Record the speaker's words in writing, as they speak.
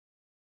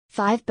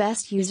5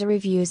 Best User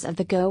Reviews of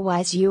the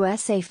GoWISE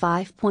USA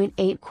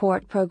 5.8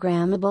 Quart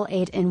Programmable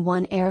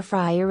 8-in-1 Air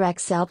Fryer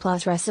XL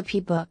Plus Recipe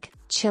Book,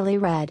 Chili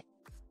Red.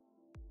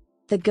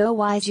 The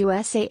GoWISE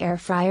USA Air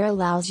Fryer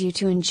allows you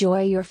to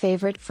enjoy your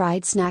favorite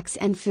fried snacks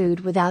and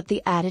food without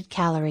the added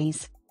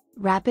calories.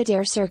 Rapid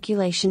air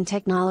circulation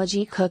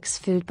technology cooks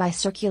food by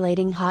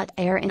circulating hot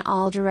air in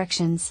all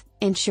directions,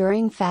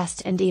 ensuring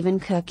fast and even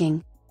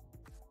cooking.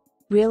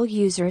 Real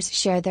users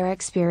share their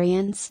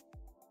experience.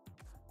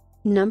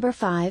 Number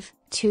 5,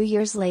 2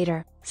 years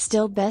later,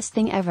 still best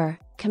thing ever,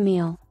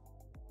 Camille.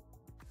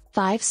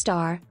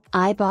 5-star,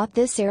 I bought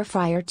this air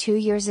fryer 2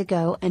 years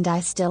ago and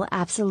I still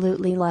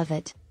absolutely love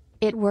it.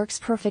 It works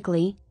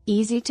perfectly,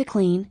 easy to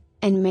clean,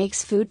 and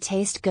makes food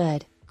taste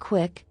good,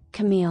 quick,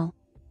 Camille.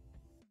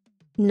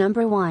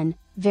 Number 1,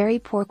 very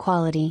poor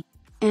quality.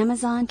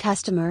 Amazon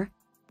customer.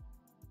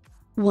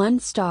 1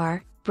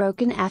 star,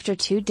 broken after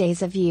 2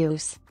 days of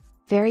use.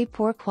 Very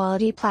poor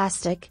quality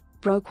plastic,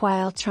 broke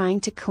while trying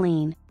to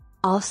clean.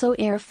 Also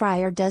air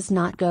fryer does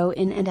not go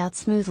in and out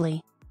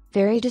smoothly.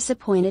 Very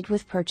disappointed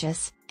with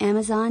purchase,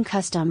 Amazon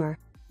customer.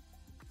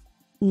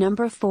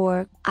 Number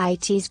 4,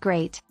 IT's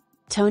great.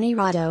 Tony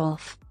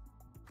Rodolph.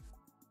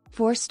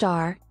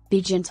 4-star,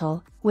 be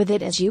gentle with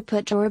it as you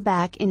put drawer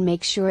back and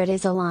make sure it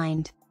is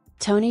aligned.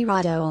 Tony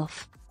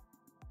Rodolph.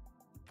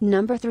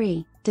 Number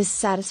 3,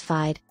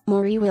 dissatisfied,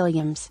 Marie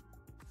Williams.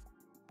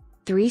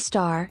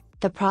 3-star,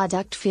 the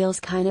product feels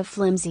kind of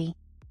flimsy.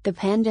 The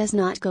pen does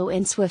not go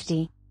in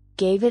swifty.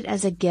 Gave it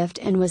as a gift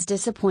and was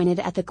disappointed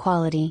at the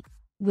quality.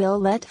 Will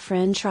let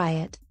friend try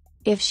it.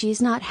 If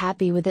she's not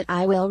happy with it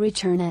I will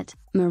return it,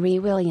 Marie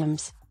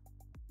Williams.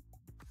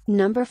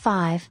 Number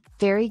 5,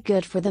 very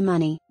good for the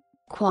money.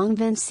 Quang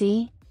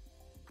Vinci.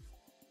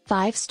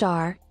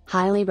 5-star,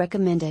 highly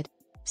recommended.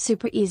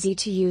 Super easy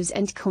to use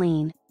and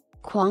clean.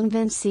 Quang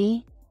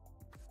Vinci.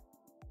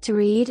 To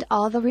read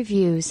all the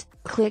reviews,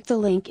 click the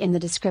link in the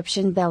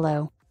description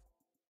below.